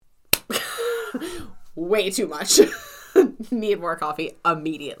Way too much. Need more coffee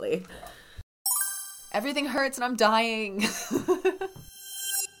immediately. Everything hurts and I'm dying.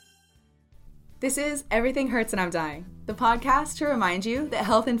 This is Everything Hurts and I'm Dying, the podcast to remind you that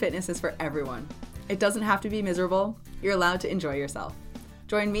health and fitness is for everyone. It doesn't have to be miserable. You're allowed to enjoy yourself.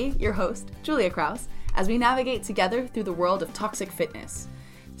 Join me, your host, Julia Krause, as we navigate together through the world of toxic fitness,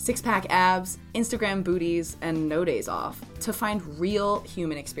 six-pack abs, Instagram booties, and no days off to find real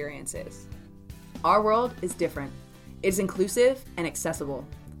human experiences. Our world is different. It is inclusive and accessible.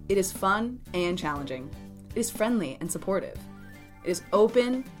 It is fun and challenging. It is friendly and supportive. It is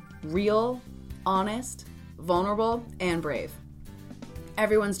open, real, honest, vulnerable, and brave.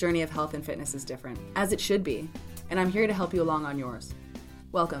 Everyone's journey of health and fitness is different, as it should be, and I'm here to help you along on yours.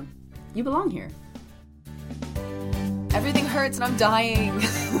 Welcome. You belong here. Everything hurts and I'm dying.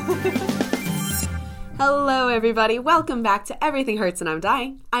 Hello, everybody. Welcome back to Everything Hurts and I'm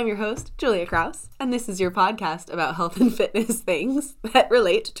Dying. I'm your host, Julia Krause, and this is your podcast about health and fitness things that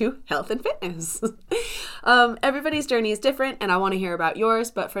relate to health and fitness. Everybody's journey is different, and I want to hear about yours,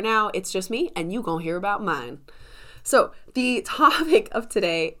 but for now, it's just me, and you gonna hear about mine. So the topic of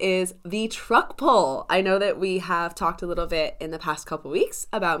today is the truck pull. I know that we have talked a little bit in the past couple weeks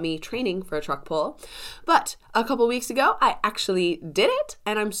about me training for a truck pull, but a couple weeks ago, I actually did it,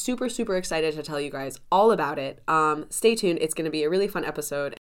 and I'm super, super excited to tell you guys all about it. Stay tuned. It's going to be a really fun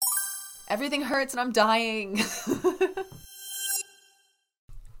episode. Everything hurts and I'm dying.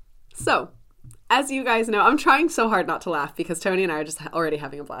 So, as you guys know, I'm trying so hard not to laugh because Tony and I are just already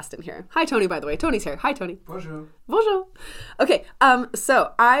having a blast in here. Hi, Tony, by the way. Tony's here. Hi, Tony. Bonjour. Bonjour. Okay,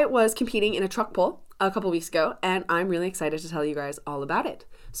 so I was competing in a truck pull a couple weeks ago, and I'm really excited to tell you guys all about it.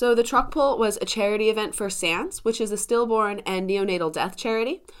 So the truck pull was a charity event for SANS, which is a stillborn and neonatal death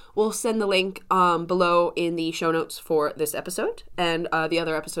charity. We'll send the link below in the show notes for this episode and the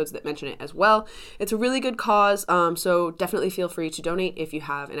other episodes that mention it as well. It's a really good cause, so definitely feel free to donate if you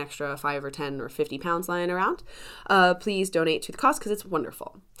have an extra 5 or 10 or 50 pounds lying around. Please donate to the cause because it's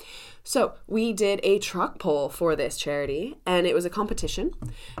wonderful. So we did a truck pull for this charity, and it was a competition,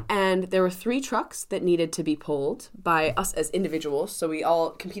 and there were 3 trucks that needed to be pulled by us as individuals. So we all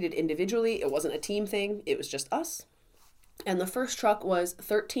competed individually. It wasn't a team thing. It was just us. And the first truck was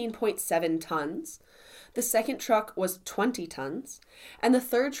 13.7 tons. The second truck was 20 tons. And the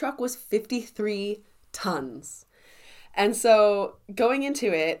third truck was 53 tons. And so going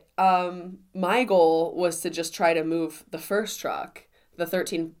into it, my goal was to just try to move the first truck, the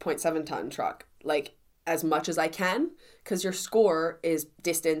 13.7 ton truck, like as much as I can, because your score is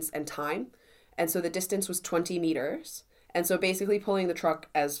distance and time. And so the distance was 20 meters. And so basically pulling the truck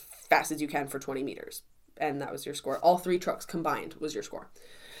as fast as you can for 20 meters. And that was your score. All 3 trucks combined was your score.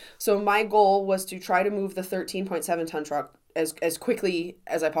 So my goal was to try to move the 13.7 ton truck as quickly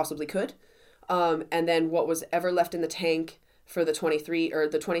as I possibly could. And then what was ever left in the tank for the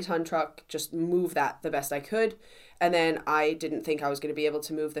 20 ton truck, just move that the best I could. And then I didn't think I was going to be able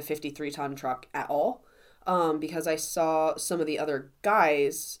to move the 53 ton truck at all. Because I saw some of the other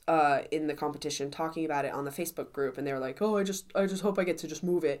guys in the competition talking about it on the Facebook group, and they were like, "Oh, I just hope I get to just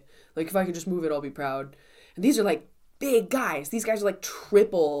move it. Like, if I can just move it, I'll be proud." And these are like big guys. These guys are like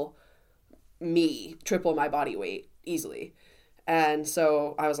triple my body weight easily. And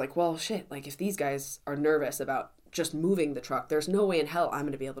so I was like, well, shit, like if these guys are nervous about just moving the truck, there's no way in hell I'm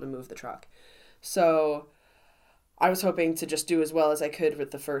going to be able to move the truck. So I was hoping to just do as well as I could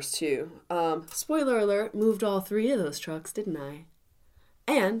with the first 2. Spoiler alert, moved all 3 of those trucks, didn't I?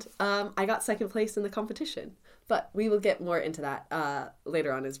 And I got second place in the competition. But we will get more into that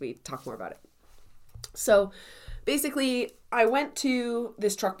later on as we talk more about it. So basically, I went to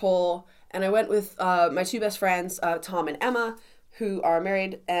this truck pull, and I went with my 2 best friends, Tom and Emma, who are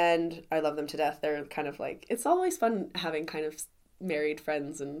married, and I love them to death. They're kind of like, it's always fun having kind of married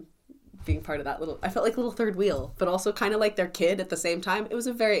friends and being part of that I felt like a little third wheel, but also kind of like their kid at the same time. It was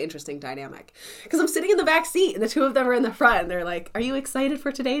a very interesting dynamic because I'm sitting in the back seat and the 2 of them are in the front, and they're like, "Are you excited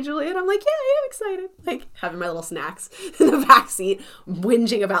for today, Julia?" And I'm like, "Yeah, I am excited." Like having my little snacks in the back seat,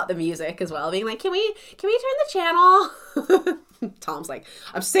 whinging about the music as well, being like, "Can we turn the channel?" Tom's like,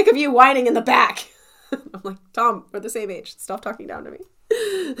 "I'm sick of you whining in the back." I'm like, "Tom, we're the same age. Stop talking down to me."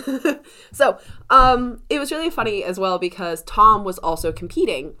 So, it was really funny as well because Tom was also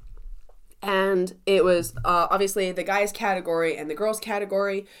competing. And it was obviously the guys category and the girls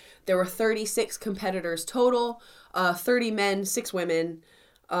category. There were 36 competitors total, 30 men, 6 women.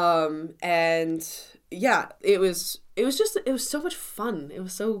 And yeah, it was so much fun. It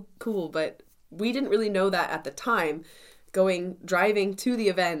was so cool, but we didn't really know that at the time. Driving to the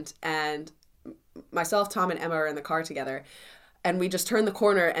event, and myself, Tom, and Emma are in the car together. And we just turn the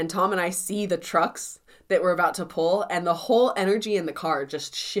corner and Tom and I see the trucks that we're about to pull, and the whole energy in the car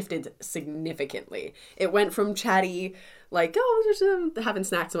just shifted significantly. It went from chatty, like, oh, just having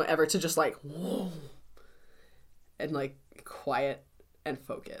snacks and whatever, to just like, whoa, and like quiet and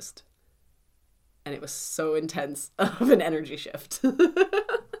focused. And it was so intense of an energy shift.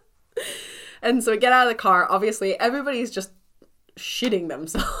 And so we get out of the car. Obviously, everybody's just shitting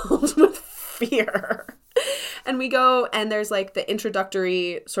themselves with fear. And we go, and there's like the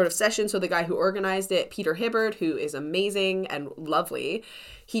introductory sort of session. So the guy who organized it, Peter Hibbard, who is amazing and lovely,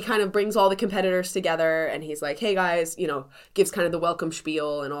 he kind of brings all the competitors together, and he's like, hey guys, you know, gives kind of the welcome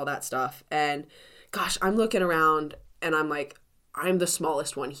spiel and all that stuff. And gosh, I'm looking around and I'm like, I'm the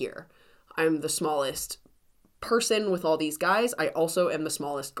smallest one here. I'm the smallest person with all these guys. I also am the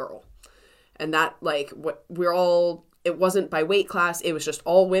smallest girl. And that, like, what we're all, it wasn't by weight class. It was just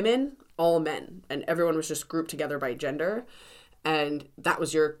all women, all men, and everyone was just grouped together by gender. And that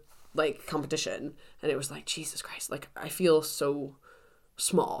was your, like, competition. And it was like, Jesus Christ, like, I feel so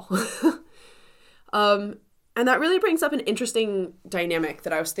small. And that really brings up an interesting dynamic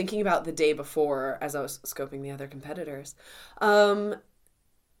that I was thinking about the day before as I was scoping the other competitors. Like,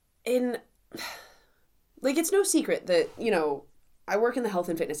 it's no secret that, you know, I work in the health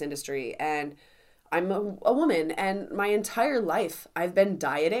and fitness industry, and I'm a woman, and my entire life I've been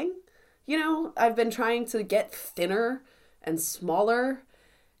dieting. You know, I've been trying to get thinner and smaller,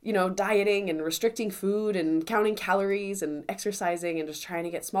 you know, dieting and restricting food and counting calories and exercising and just trying to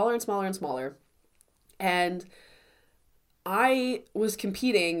get smaller and smaller and smaller. And I was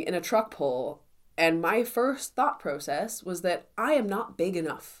competing in a truck pull, and my first thought process was that I am not big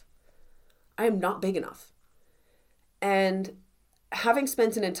enough. I am not big enough. And having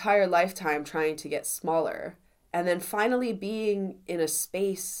spent an entire lifetime trying to get smaller, and then finally being in a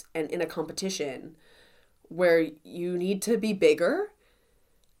space and in a competition where you need to be bigger,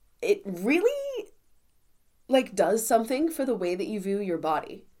 it really, like, does something for the way that you view your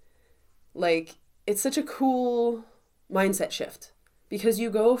body. Like, it's such a cool mindset shift, because you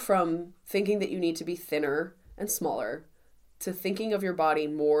go from thinking that you need to be thinner and smaller to thinking of your body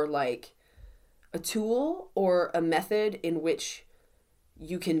more like a tool or a method in which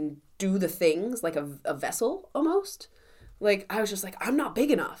you can do the things, like a vessel almost. Like, I was just like, I'm not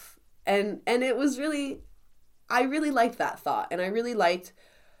big enough. And it was really, I really liked that thought. And I really liked,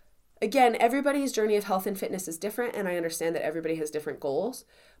 again, everybody's journey of health and fitness is different, and I understand that everybody has different goals.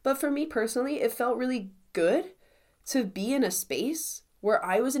 But for me personally, it felt really good to be in a space where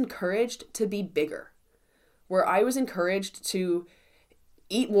I was encouraged to be bigger, where I was encouraged to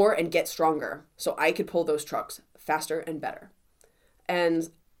eat more and get stronger so I could pull those trucks faster and better. And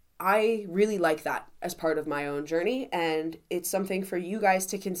I really like that as part of my own journey, and it's something for you guys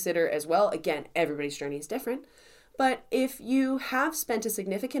to consider as well. Again, everybody's journey is different, but if you have spent a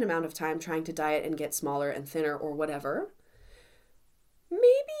significant amount of time trying to diet and get smaller and thinner or whatever, maybe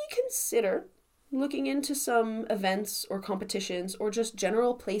consider looking into some events or competitions or just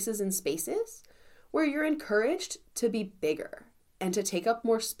general places and spaces where you're encouraged to be bigger and to take up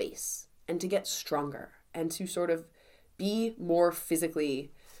more space and to get stronger and to sort of be more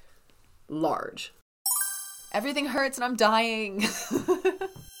physically large. Everything hurts and I'm dying.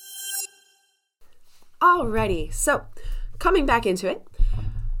 Alrighty, so coming back into it,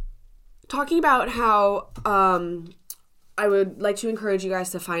 talking about how I would like to encourage you guys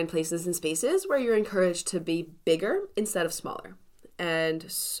to find places and spaces where you're encouraged to be bigger instead of smaller.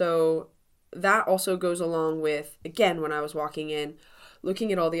 And so that also goes along with, again, when I was walking in,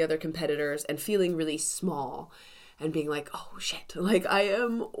 looking at all the other competitors and feeling really small and being like, oh shit, like I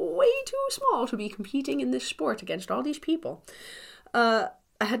am way too small to be competing in this sport against all these people. I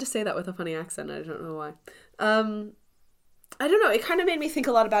had to say that with a funny accent. I don't know why. I don't know. It kind of made me think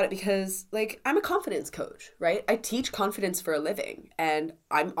a lot about it because, like, I'm a confidence coach, right? I teach confidence for a living, and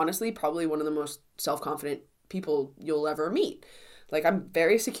I'm honestly probably one of the most self-confident people you'll ever meet. Like, I'm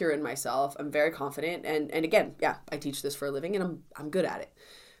very secure in myself. I'm very confident, and again, yeah, I teach this for a living, and I'm good at it,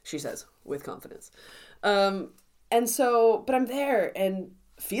 she says, with confidence. And so, but I'm there and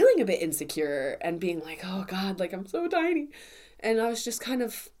feeling a bit insecure and being like, oh God, like I'm so tiny. And I was just kind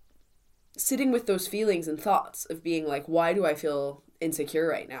of sitting with those feelings and thoughts of being like, why do I feel insecure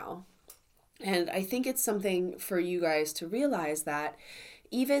right now? And I think it's something for you guys to realize that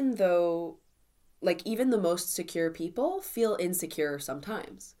even though, like, even the most secure people feel insecure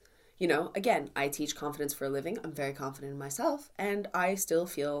sometimes. You know, again, I teach confidence for a living. I'm very confident in myself, and I still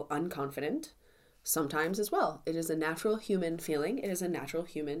feel unconfident sometimes as well. It is a natural human feeling. It is a natural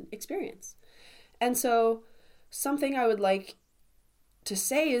human experience. And so something I would like to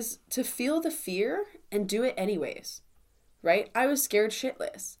say is to feel the fear and do it anyways. right? I was scared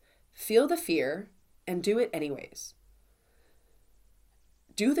shitless. Feel the fear and do it anyways.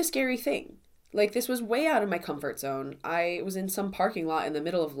 Do the scary thing. Like, this was way out of my comfort zone. I was in some parking lot in the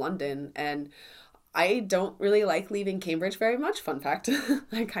middle of London, and I don't really like leaving Cambridge very much, fun fact.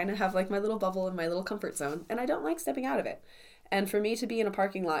 I kind of have like my little bubble in my little comfort zone, and I don't like stepping out of it. And for me to be in a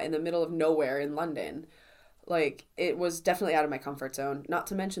parking lot in the middle of nowhere in London, like, it was definitely out of my comfort zone. Not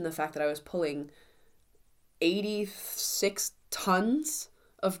to mention the fact that I was pulling 86 tons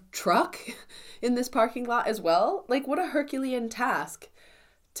of truck in this parking lot as well. Like, what a Herculean task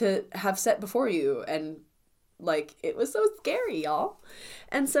to have set before you. And like, it was so scary, y'all.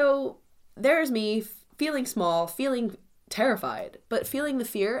 And so there's me feeling small, feeling terrified, but feeling the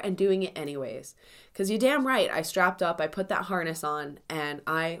fear and doing it anyways. Because you damn right, I strapped up, I put that harness on, and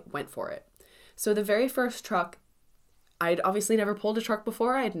I went for it. So the very first truck, I'd obviously never pulled a truck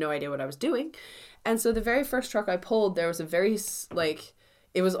before. I had no idea what I was doing. And so the very first truck I pulled, there was a very, like,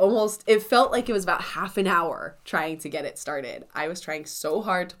 it felt like it was about half an hour trying to get it started. I was trying so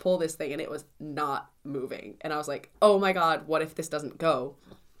hard to pull this thing and it was not moving. And I was like, oh my God, what if this doesn't go?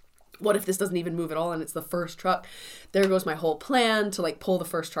 What if this doesn't even move at all and it's the first truck? There goes my whole plan to like pull the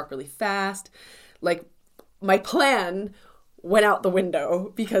first truck really fast. Like, my plan went out the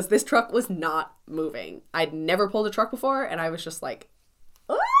window because this truck was not moving. I'd never pulled a truck before and I was just like,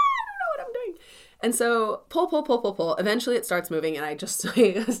 oh, I don't know what I'm doing. And so pull. Eventually it starts moving and I just,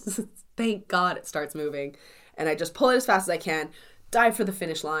 thank God it starts moving. And I just pull it as fast as I can, dive for the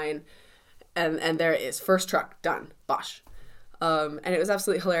finish line. And there it is. First truck, done. Bosh. And it was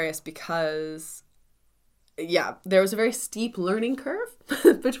absolutely hilarious because, yeah, there was a very steep learning curve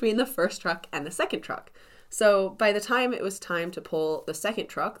between the first truck and the second truck. So by the time it was time to pull the second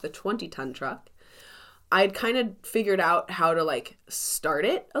truck, the 20-ton truck, I'd kind of figured out how to like start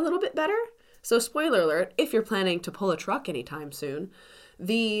it a little bit better. So spoiler alert, if you're planning to pull a truck anytime soon,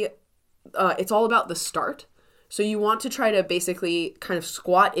 it's all about the start. So you want to try to basically kind of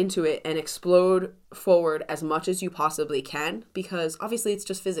squat into it and explode forward as much as you possibly can, because obviously it's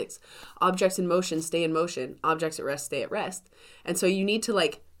just physics. Objects in motion stay in motion. Objects at rest stay at rest. And so you need to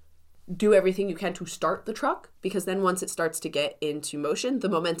like do everything you can to start the truck, because then once it starts to get into motion, the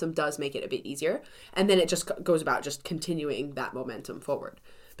momentum does make it a bit easier. And then it just goes about just continuing that momentum forward.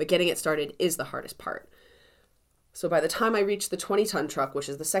 But getting it started is the hardest part. So by the time I reached the 20-ton truck, which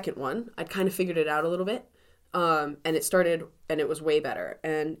is the second one, I'd kind of figured it out a little bit. And it started and it was way better.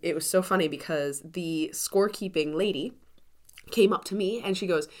 And it was so funny because the scorekeeping lady came up to me and she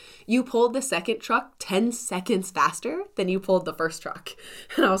goes, "You pulled the second truck 10 seconds faster than you pulled the first truck."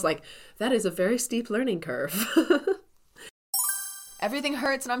 And I was like, that is a very steep learning curve. Everything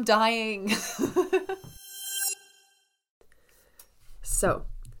hurts and I'm dying. So,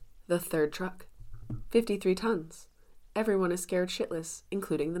 the third truck, 53 tons. Everyone is scared shitless,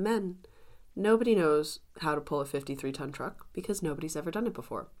 including the men. Nobody knows how to pull a 53-ton truck because nobody's ever done it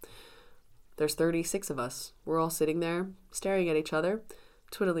before. There's 36 of us. We're all sitting there, staring at each other,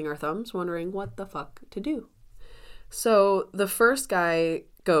 twiddling our thumbs, wondering what the fuck to do. So the first guy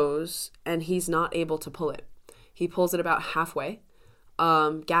goes, and he's not able to pull it. He pulls it about halfway.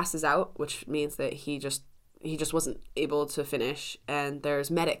 Gas is out, which means that he just wasn't able to finish. And there's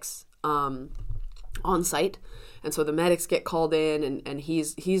medics on site, and so the medics get called in, and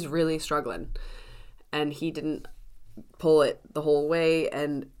he's really struggling, and he didn't pull it the whole way,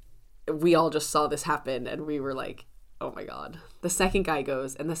 and we all just saw this happen, and we were like, oh my God. The second guy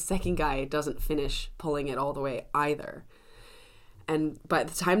goes, and the second guy doesn't finish pulling it all the way either. And by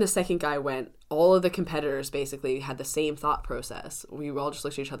the time the second guy went, all of the competitors basically had the same thought process. We all just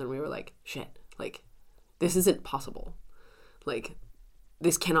looked at each other and we were like, shit, like, this isn't possible. Like,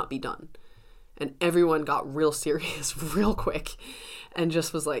 this cannot be done. And everyone got real serious real quick and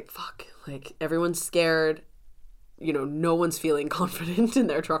just was like, fuck, like, everyone's scared. You know, no one's feeling confident in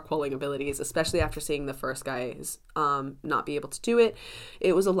their truck pulling abilities, especially after seeing the first guys not be able to do it.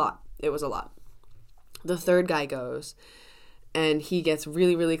 It was a lot. The third guy goes, and he gets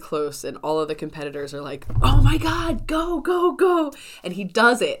really, really close, and all of the competitors are like, oh my God, go. And he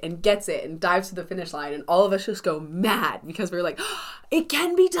does it and gets it and dives to the finish line, and all of us just go mad because we're like, oh, it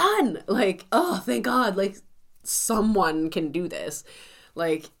can be done. Like, oh, thank God, like, someone can do this.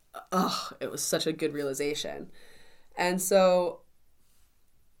 Like, oh, it was such a good realization. And so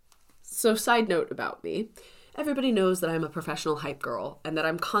side note about me, everybody knows that I'm a professional hype girl and that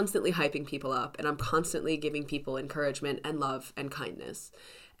I'm constantly hyping people up and I'm constantly giving people encouragement and love and kindness.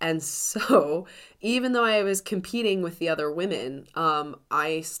 And so even though I was competing with the other women,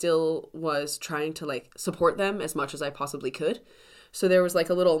 I still was trying to like support them as much as I possibly could. So there was like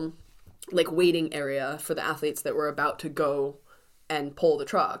a little like waiting area for the athletes that were about to go and pull the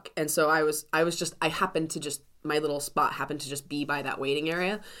truck. And so I happened to just, my little spot happened to just be by that waiting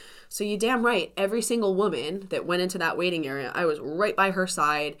area. So you damn right, every single woman that went into that waiting area, I was right by her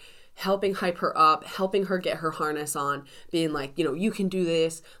side, helping hype her up, helping her get her harness on, being like, you know, you can do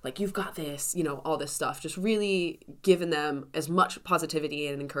this, like, you've got this, you know, all this stuff. Just really giving them as much positivity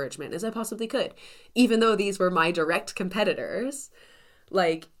and encouragement as I possibly could. Even though these were my direct competitors,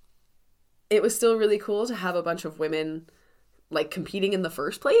 like, it was still really cool to have a bunch of women, like, competing in the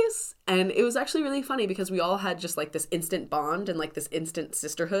first place. And it was actually really funny because we all had just, like, this instant bond and, like, this instant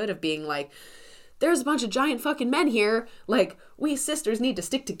sisterhood of being like, there's a bunch of giant fucking men here. Like, we sisters need to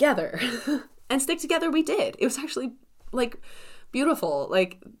stick together. And stick together we did. It was actually, like, beautiful.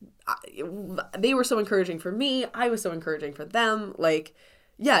 Like, they were so encouraging for me. I was so encouraging for them. Like,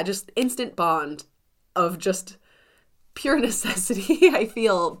 yeah, just instant bond of just pure necessity, I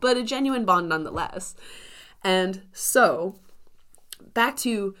feel, but a genuine bond nonetheless. And so, back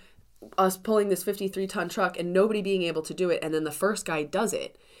to us pulling this 53-ton truck and nobody being able to do it, and then the first guy does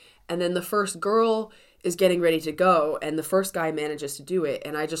it. And then the first girl is getting ready to go, and the first guy manages to do it.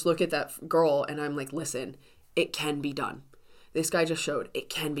 And I just look at that girl, and I'm like, listen, it can be done. This guy just showed it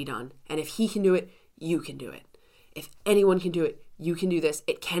can be done. And if he can do it, you can do it. If anyone can do it, you can do this.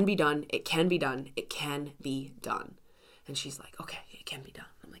 It can be done. It can be done. It can be done. And she's like, okay, it can be done.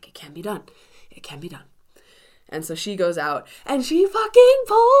 I'm like, it can be done. It can be done. And so she goes out and she fucking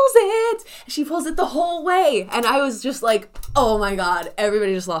pulls it. She pulls it the whole way. And I was just like, oh my God,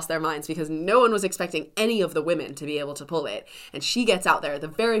 everybody just lost their minds because no one was expecting any of the women to be able to pull it. And she gets out there, the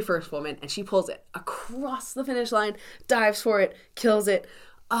very first woman, and she pulls it across the finish line, dives for it, kills it.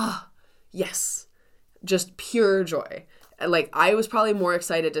 Ah, yes. Just pure joy. Like, I was probably more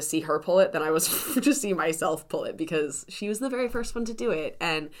excited to see her pull it than I was to see myself pull it because she was the very first one to do it.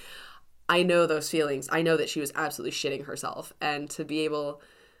 And I know those feelings. I know that she was absolutely shitting herself. And to be able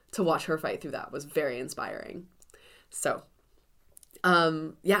to watch her fight through that was very inspiring. So,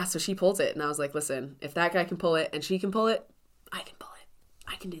 yeah, so she pulls it. And I was like, listen, if that guy can pull it and she can pull it, I can pull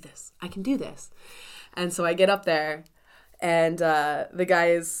it. I can do this. I can do this. And so I get up there and the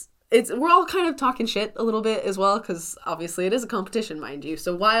guys... we're all kind of talking shit a little bit as well, because obviously it is a competition, mind you.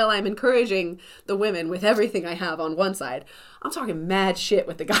 So while I'm encouraging the women with everything I have on one side, I'm talking mad shit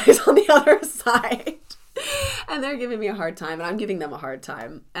with the guys on the other side. And they're giving me a hard time, and I'm giving them a hard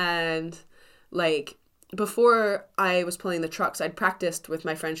time. And, like, before I was pulling the trucks, I'd practiced with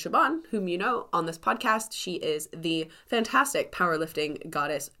my friend Siobhan, whom you know on this podcast. She is the fantastic powerlifting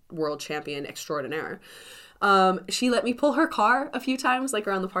goddess world champion extraordinaire. She let me pull her car a few times, like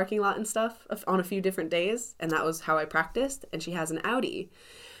around the parking lot and stuff on a few different days. And that was how I practiced. And she has an Audi.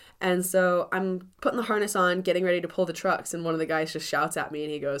 And so I'm putting the harness on, getting ready to pull the trucks. And one of the guys just shouts at me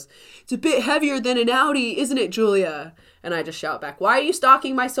and he goes, "It's a bit heavier than an Audi, isn't it, Julia?" And I just shout back, "Why are you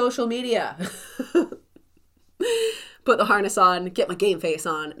stalking my social media?" Put the harness on, get my game face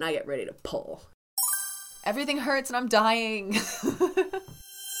on, and I get ready to pull. Everything hurts and I'm dying.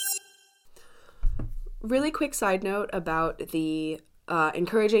 Really quick side note about the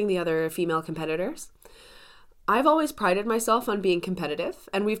encouraging the other female competitors. I've always prided myself on being competitive,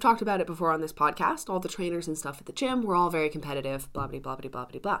 and we've talked about it before on this podcast. All the trainers and stuff at the gym, we're all very competitive, blah, blah, blah, blah, blah,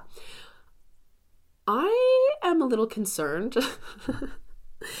 blah, blah. I am a little concerned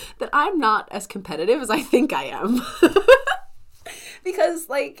that I'm not as competitive as I think I am. Because,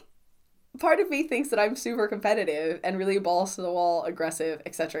 like, part of me thinks that I'm super competitive and really balls to the wall, aggressive,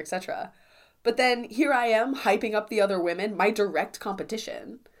 etc., etc. But then here I am hyping up the other women, my direct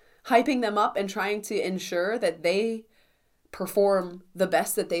competition, hyping them up and trying to ensure that they perform the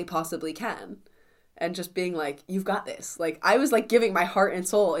best that they possibly can. And just being like, you've got this. Like, I was like giving my heart and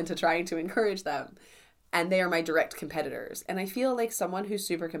soul into trying to encourage them. And they are my direct competitors. And I feel like someone who's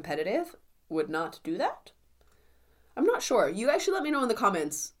super competitive would not do that. I'm not sure. You guys should let me know in the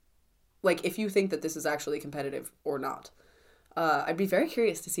comments, like, if you think that this is actually competitive or not. I'd be very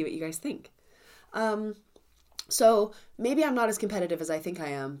curious to see what you guys think. So maybe I'm not as competitive as I think I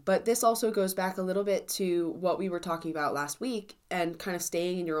am, but this also goes back a little bit to what we were talking about last week, and kind of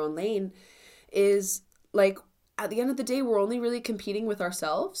staying in your own lane is, like, at the end of the day, we're only really competing with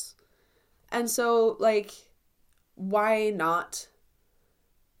ourselves. And so, like, why not,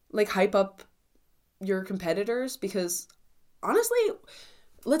 like, hype up your competitors? Because honestly,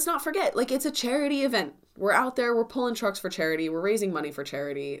 let's not forget, like, it's a charity event. We're out there, we're pulling trucks for charity, we're raising money for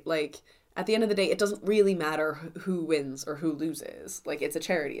charity. Like, at the end of the day, it doesn't really matter who wins or who loses. Like, it's a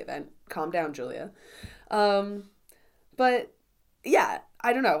charity event. Calm down, Julia. But yeah,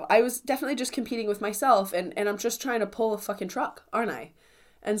 I don't know. I was definitely just competing with myself, and I'm just trying to pull a fucking truck, aren't I?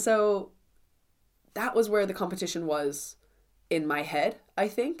 And so that was where the competition was in my head, I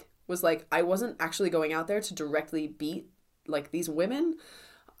think, was like, I wasn't actually going out there to directly beat like these women.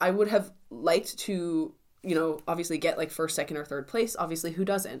 I would have liked to, you know, obviously get like first, second, or third place. Obviously, who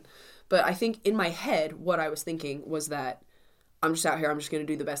doesn't? But I think in my head, what I was thinking was that I'm just out here, I'm just going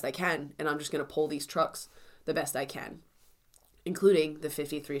to do the best I can, and I'm just going to pull these trucks the best I can, including the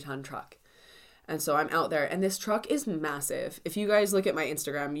 53-ton truck. And so I'm out there, and this truck is massive. If you guys look at my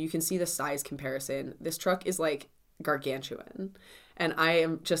Instagram, you can see the size comparison. This truck is like gargantuan. And I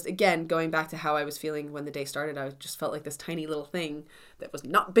am just, again, going back to how I was feeling when the day started. I just felt like this tiny little thing that was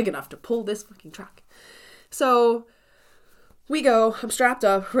not big enough to pull this fucking truck. So we go, I'm strapped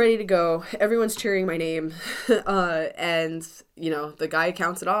up, ready to go. Everyone's cheering my name. And, you know, the guy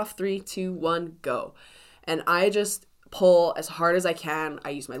counts it off, 3, 2, 1, go. And I just pull as hard as I can. I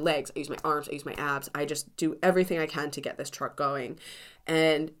use my legs, I use my arms, I use my abs. I just do everything I can to get this truck going.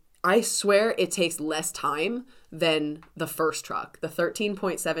 And I swear it takes less time than the first truck. The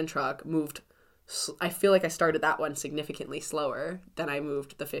 13.7 truck moved, I feel like I started that one significantly slower than I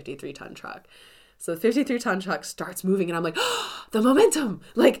moved the 53-ton truck. So the 53-ton truck starts moving, and I'm like, oh, the momentum!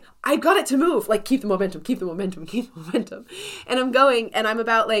 Like, I got it to move! Like, keep the momentum, keep the momentum, keep the momentum. And I'm going, and I'm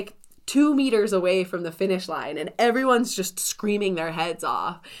about like 2 meters away from the finish line, and everyone's just screaming their heads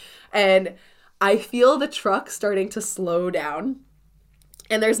off. And I feel the truck starting to slow down.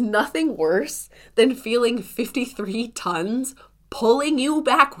 And there's nothing worse than feeling 53 tons pulling you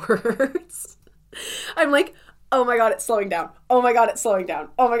backwards. I'm like, oh my God, it's slowing down. Oh my God, it's slowing down.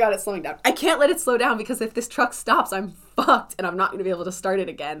 Oh my God, it's slowing down. I can't let it slow down, because if this truck stops, I'm fucked and I'm not going to be able to start it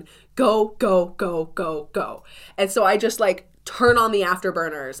again. Go, go, go, go, go. And so I just like turn on the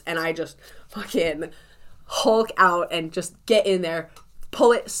afterburners, and I just fucking hulk out and just get in there,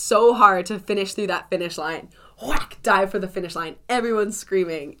 pull it so hard to finish through that finish line. Whack, dive for the finish line. Everyone's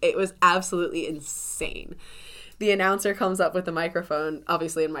screaming. It was absolutely insane. The announcer comes up with the microphone,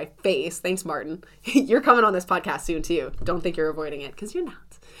 obviously in my face. Thanks, Martin. You're coming on this podcast soon, too. Don't think you're avoiding it, because you're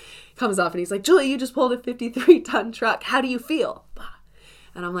not. Comes up and he's like, Julie, you just pulled a 53-ton truck. How do you feel?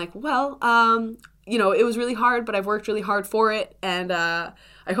 And I'm like, well, you know, it was really hard, but I've worked really hard for it. And I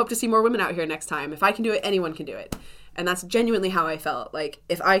hope to see more women out here next time. If I can do it, anyone can do it. And that's genuinely how I felt. Like,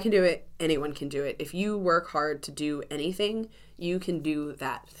 if I can do it, anyone can do it. If you work hard to do anything, you can do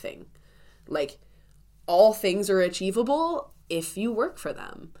that thing. Like, all things are achievable if you work for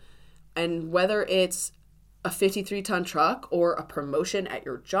them. And whether it's a 53-ton truck or a promotion at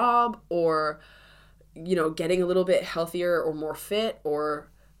your job, or, you know, getting a little bit healthier or more fit, or,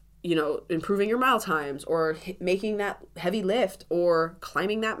 you know, improving your mile times, or making that heavy lift, or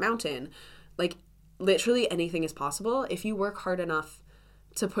climbing that mountain, like, literally anything is possible if you work hard enough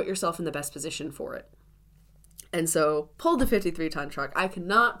to put yourself in the best position for it. And so pulled the 53-ton truck. I could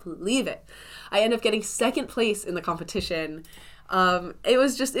not believe it. I ended up getting second place in the competition. It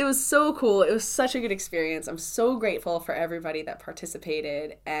was so cool. It was such a good experience. I'm so grateful for everybody that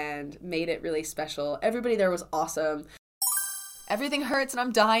participated and made it really special. Everybody there was awesome. Everything hurts and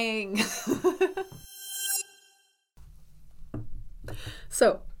I'm dying.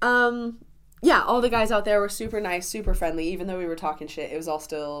 So, yeah, all the guys out there were super nice, super friendly. Even though we were talking shit, it was all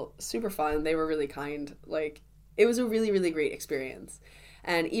still super fun. They were really kind. Like, it was a really, really great experience.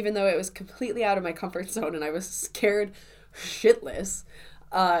 And even though it was completely out of my comfort zone and I was scared shitless,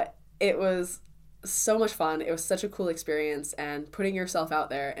 it was so much fun. It was such a cool experience, and putting yourself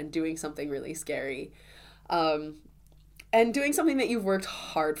out there and doing something really scary. And doing something that you've worked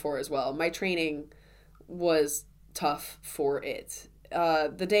hard for as well. My training was tough for it.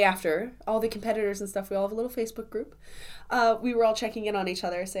 The day after, all the competitors and stuff, we all have a little Facebook group. We were all checking in on each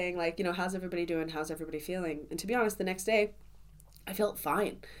other, saying like, you know, how's everybody doing? How's everybody feeling? And to be honest, the next day, I felt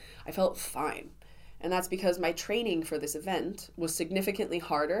fine. And that's because my training for this event was significantly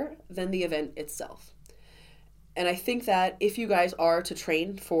harder than the event itself. And I think that if you guys are to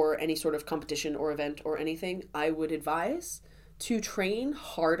train for any sort of competition or event or anything, I would advise to train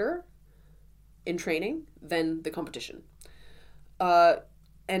harder in training than the competition.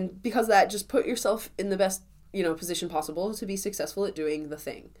 And because of that, just put yourself in the best, you know, position possible to be successful at doing the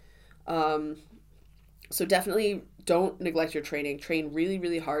thing. So definitely don't neglect your training. Train really,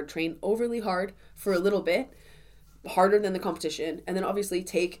 really hard. Train overly hard for a little bit, harder than the competition. And then obviously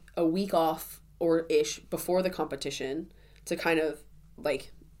take a week off or ish before the competition to kind of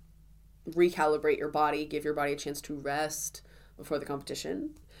like recalibrate your body, give your body a chance to rest before the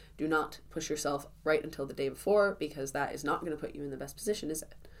competition. Do not push yourself right until the day before, because that is not going to put you in the best position, is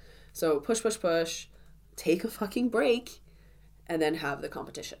it? So push, take a fucking break, and then have the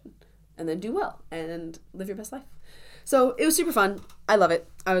competition. And then do well and live your best life. So it was super fun. I love it.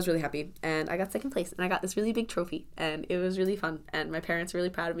 I was really happy. And I got second place. And I got this really big trophy. And it was really fun. And my parents are really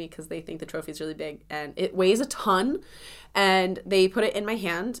proud of me because they think the trophy is really big. And it weighs a ton. And they put it in my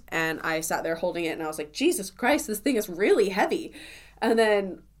hand. And I sat there holding it. And I was like, Jesus Christ, this thing is really heavy. And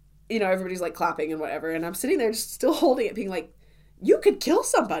then, you know, everybody's like clapping and whatever. And I'm sitting there just still holding it, being like, you could kill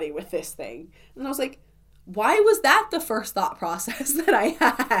somebody with this thing. And I was like, why was that the first thought process that I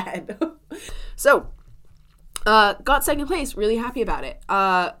had? So, got second place, really happy about it.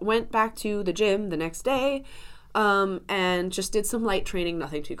 Went back to the gym the next day, and just did some light training,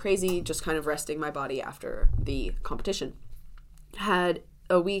 nothing too crazy, just kind of resting my body after the competition. Had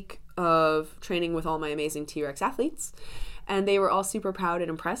a week of training with all my amazing T-Rex athletes, and they were all super proud and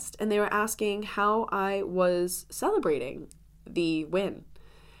impressed, and they were asking how I was celebrating the win.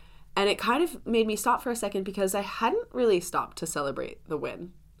 And it kind of made me stop for a second because I hadn't really stopped to celebrate the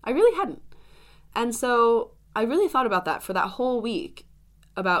win. I really hadn't. And so I really thought about that for that whole week,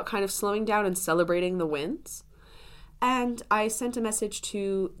 about kind of slowing down and celebrating the wins. And I sent a message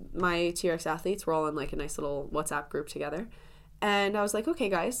to my T-Rex athletes. We're all in like a nice little WhatsApp group together. And I was like, okay,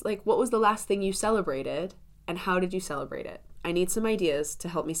 guys, like, what was the last thing you celebrated and how did you celebrate it? I need some ideas to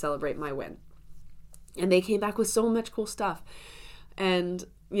help me celebrate my win. And they came back with so much cool stuff. And,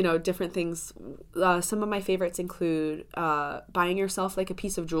 you know, different things. Some of my favorites include buying yourself like a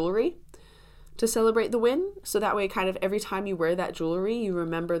piece of jewelry to celebrate the win. So that way, kind of every time you wear that jewelry, you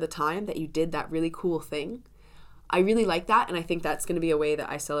remember the time that you did that really cool thing. I really like that. And I think that's going to be a way that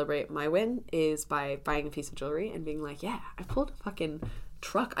I celebrate my win, is by buying a piece of jewelry and being like, yeah, I pulled a fucking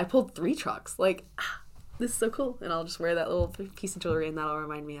truck. I pulled 3 trucks. Like, this is so cool. And I'll just wear that little piece of jewelry and that'll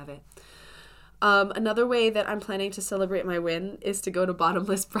remind me of it. Another way that I'm planning to celebrate my win is to go to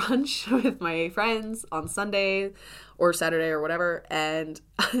bottomless brunch with my friends on Sunday or Saturday or whatever. And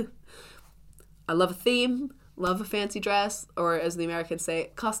I love a theme, love a fancy dress, or as the Americans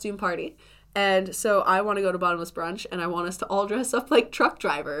say, costume party. And so I want to go to bottomless brunch and I want us to all dress up like truck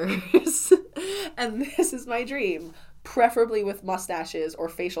drivers. And this is my dream, preferably with mustaches or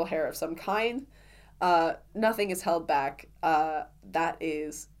facial hair of some kind. Nothing is held back. That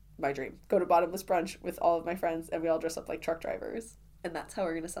is my dream. Go to bottomless brunch with all of my friends and we all dress up like truck drivers. And that's how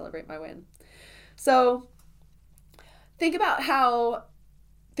we're going to celebrate my win. So think about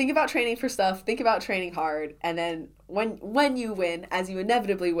training for stuff, think about training hard, and then when you win, as you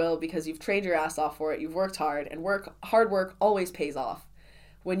inevitably will because you've trained your ass off for it, you've worked hard, and hard work always pays off.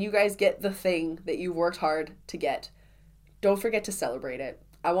 When you guys get the thing that you worked hard to get, don't forget to celebrate it.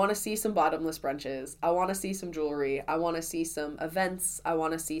 I want to see some bottomless brunches. I want to see some jewelry. I want to see some events. I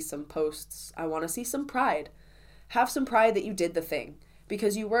want to see some posts. I want to see some pride. Have some pride that you did the thing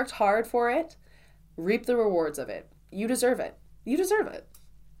because you worked hard for it. Reap the rewards of it. You deserve it. You deserve it.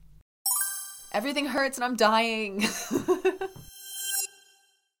 Everything hurts and I'm dying.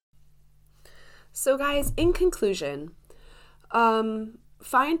 So guys, in conclusion,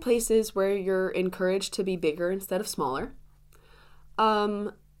 find places where you're encouraged to be bigger instead of smaller.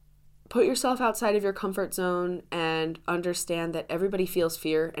 Put yourself outside of your comfort zone and understand that everybody feels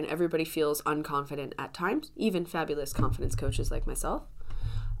fear and everybody feels unconfident at times, even fabulous confidence coaches like myself.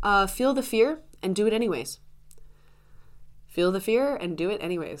 Feel the fear and do it anyways. Feel the fear and do it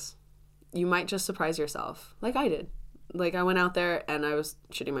anyways. You might just surprise yourself, like I did. Like, I went out there and I was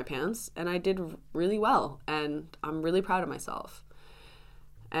shitting my pants and I did really well and I'm really proud of myself.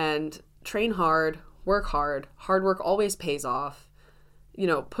 And train hard, work hard. Hard work always pays off. You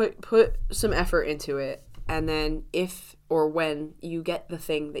know, put some effort into it. And then if or when you get the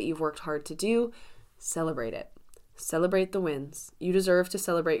thing that you've worked hard to do, celebrate it. Celebrate the wins. You deserve to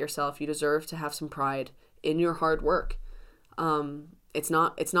celebrate yourself. You deserve to have some pride in your hard work. It's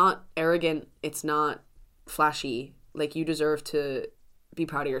not arrogant. It's not flashy. Like, you deserve to be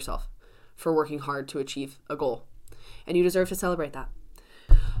proud of yourself for working hard to achieve a goal. And you deserve to celebrate that.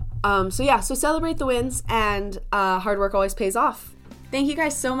 So celebrate the wins, and hard work always pays off. Thank you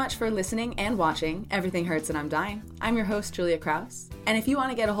guys so much for listening and watching Everything Hurts and I'm Dying. I'm your host, Julia Kraus. And if you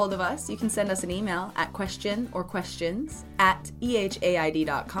want to get a hold of us, you can send us an email at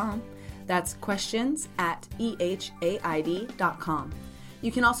questions@ehaid.com. That's questions@ehaid.com.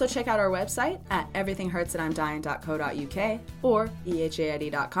 You can also check out our website at everythinghurtsandimdying.co.uk or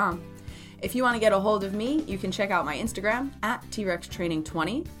ehaid.com. If you want to get a hold of me, you can check out my Instagram at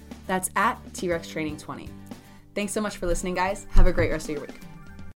TRexTraining20. That's at TRexTraining20. Thanks so much for listening, guys. Have a great rest of your week.